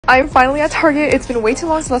I'm finally at Target. It's been way too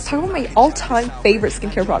long, so let's talk about my all-time favorite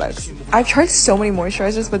skincare products. I've tried so many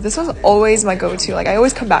moisturizers, but this one's always my go-to. Like, I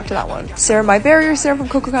always come back to that one. Ceramide Barrier Serum from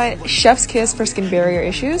Cocokind, Chef's Kiss for skin barrier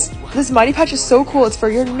issues. This Mighty Patch is so cool. It's for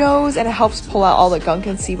your nose, and it helps pull out all the gunk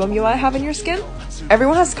and sebum you might have in your skin.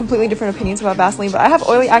 Everyone has completely different opinions about Vaseline, but I have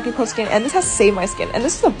oily acne-prone skin, and this has saved my skin. And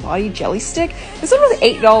this is a body jelly stick. This one was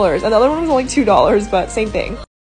 $8, and the other one was only $2, but same thing.